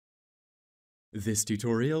This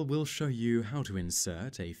tutorial will show you how to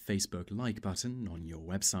insert a Facebook like button on your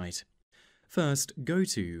website. First, go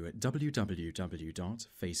to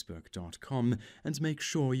www.facebook.com and make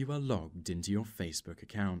sure you are logged into your Facebook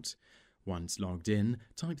account. Once logged in,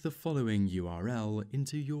 type the following URL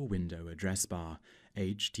into your window address bar: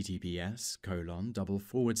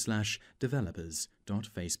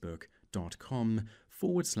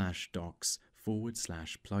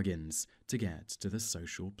 https://developers.facebook.com/docs/plugins to get to the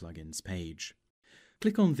social plugins page.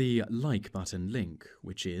 Click on the Like button link,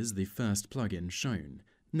 which is the first plugin shown.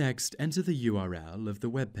 Next, enter the URL of the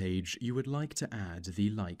web page you would like to add the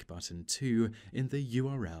like button to in the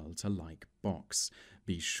URL to like box.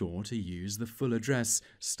 Be sure to use the full address,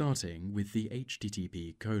 starting with the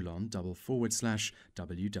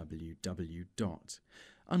http://www.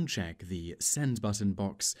 Uncheck the Send button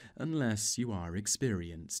box unless you are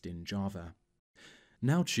experienced in Java.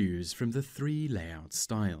 Now choose from the 3 layout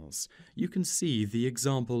styles. You can see the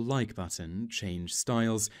example like button change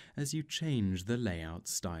styles as you change the layout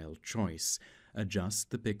style choice. Adjust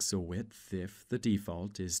the pixel width if the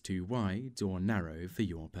default is too wide or narrow for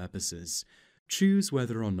your purposes. Choose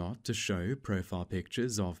whether or not to show profile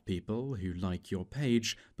pictures of people who like your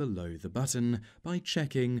page below the button by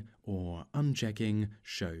checking or unchecking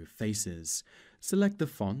Show Faces. Select the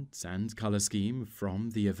font and color scheme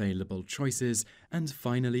from the available choices, and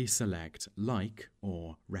finally select Like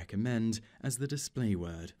or Recommend as the display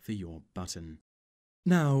word for your button.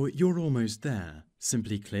 Now you're almost there.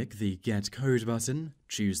 Simply click the Get Code button,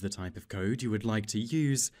 choose the type of code you would like to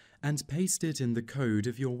use, and paste it in the code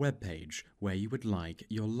of your web page where you would like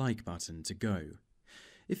your like button to go.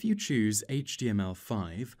 If you choose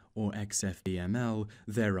HTML5 or XFBML,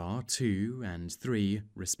 there are 2 and 3,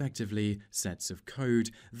 respectively, sets of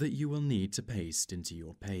code that you will need to paste into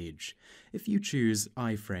your page. If you choose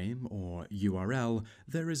IFrame or URL,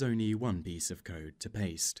 there is only 1 piece of code to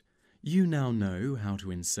paste. You now know how to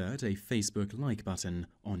insert a Facebook like button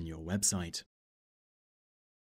on your website.